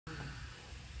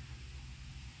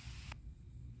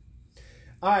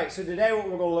All right, so today what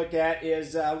we're going to look at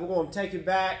is we're going to take you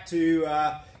back to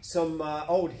some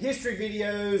old history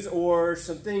videos or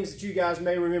some things that you guys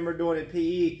may remember doing in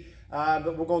PE,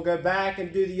 but we're going to go back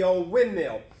and do the old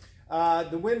windmill.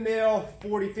 The windmill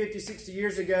 40, 50, 60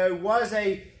 years ago was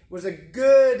a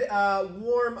good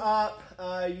warm-up.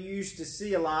 You used to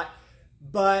see a lot,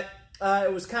 but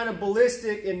it was kind of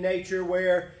ballistic in nature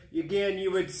where, again, you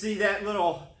would see that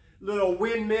little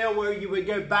windmill where you would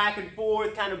go back and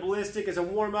forth, kind of ballistic as a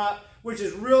warm-up, which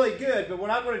is really good. But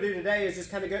what I'm going to do today is just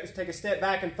kind of take a step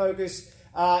back and focus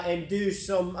and do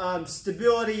some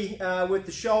stability with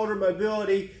the shoulder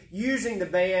mobility using the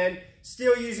band,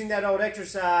 still using that old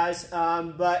exercise,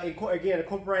 but again,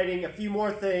 incorporating a few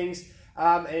more things.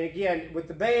 And again, with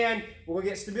the band, we're going to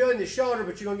get stability in the shoulder,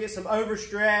 but you're going to get some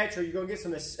overstretch, or you're going to get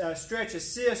some stretch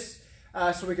assists,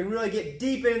 so we can really get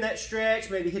deep in that stretch,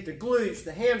 maybe hit the glutes,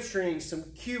 the hamstrings, some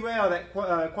QL, that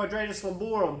quadratus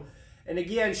lumborum, and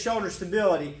again, shoulder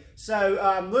stability.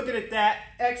 So looking at that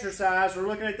exercise, we're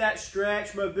looking at that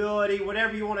stretch, mobility,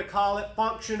 whatever you want to call it,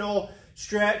 functional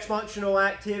stretch, functional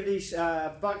activities,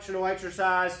 functional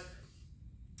exercise.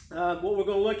 What we're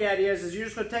going to look at is you're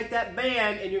just going to take that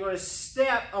band and you're going to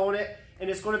step on it, and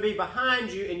it's going to be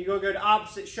behind you, and you're going to go to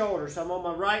opposite shoulder. So I'm on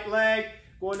my right leg,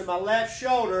 going to my left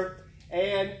shoulder,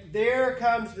 and there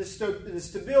comes the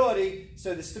stability,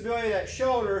 so the stability of that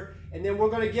shoulder, and then we're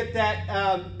going to get that,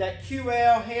 that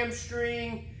QL,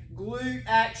 hamstring, glute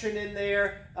action in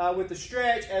there with the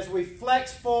stretch as we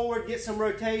flex forward, get some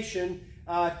rotation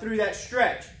through that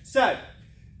stretch. So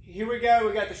here we go,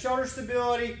 we got the shoulder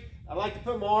stability. I like to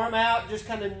put my arm out, just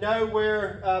kind of know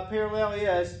where parallel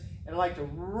is, and I like to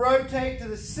rotate to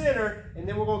the center, and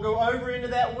then we're going to go over into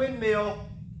that windmill,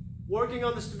 working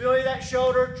on the stability of that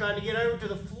shoulder, trying to get over to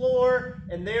the floor,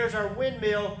 and there's our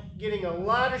windmill, getting a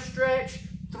lot of stretch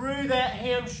through that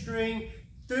hamstring,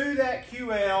 through that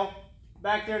QL,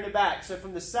 back there in the back. So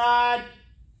from the side,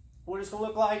 what it's going to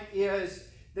look like is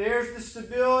there's the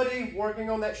stability, working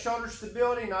on that shoulder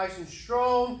stability, nice and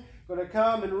strong. Going to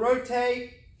come and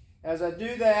rotate. As I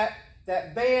do that,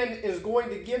 that band is going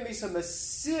to give me some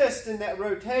assist in that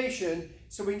rotation,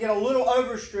 so we can get a little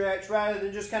overstretch rather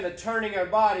than just kind of turning our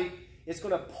body. It's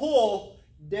going to pull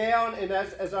down, and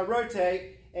as I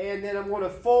rotate, and then I'm going to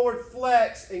forward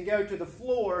flex and go to the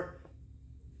floor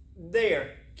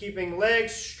there, keeping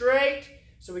legs straight,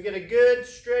 so we get a good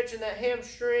stretch in that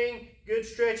hamstring, good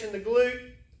stretch in the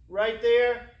glute right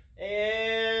there,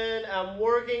 and I'm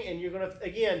working, and you're going to,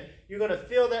 again, you're going to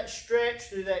feel that stretch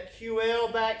through that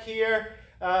QL back here,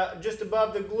 just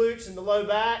above the glutes and the low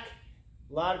back.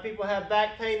 A lot of people have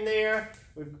back pain there.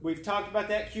 We've talked about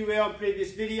that QL in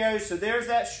previous videos. So there's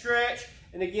that stretch.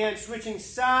 And again, switching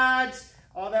sides,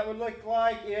 all that would look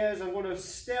like is I'm going to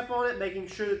step on it, making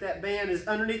sure that that band is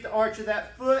underneath the arch of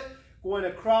that foot, going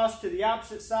across to the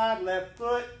opposite side, left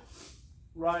foot,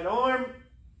 right arm,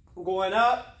 going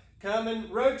up,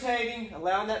 coming, rotating,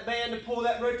 allowing that band to pull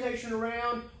that rotation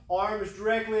around. Arm is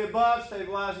directly above,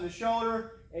 stabilizing the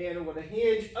shoulder, and I'm going to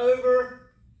hinge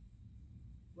over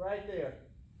right there.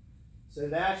 So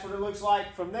that's what it looks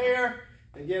like from there.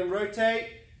 Again, rotate.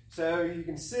 So you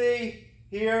can see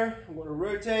here, I'm going to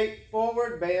rotate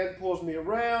forward, band pulls me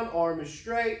around, arm is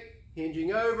straight,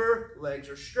 hinging over, legs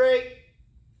are straight,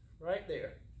 right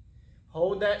there.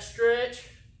 Hold that stretch,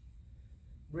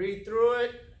 breathe through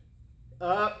it,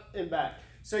 up and back.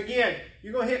 So again,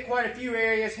 you're going to hit quite a few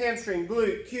areas: hamstring,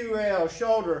 glute, QL,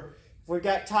 shoulder. If we've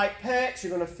got tight pecs,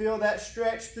 you're going to feel that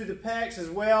stretch through the pecs as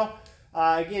well.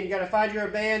 Again, you got to find your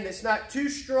band that's not too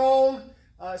strong,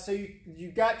 so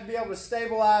you've got to be able to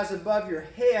stabilize above your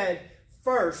head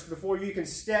first before you can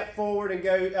step forward and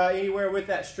go anywhere with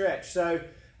that stretch. So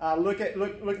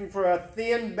looking for a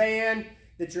thin band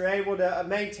that you're able to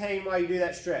maintain while you do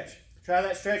that stretch. Try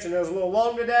that stretch. I know it was a little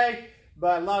long today,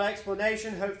 but a lot of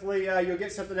explanation. Hopefully you'll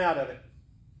get something out of it.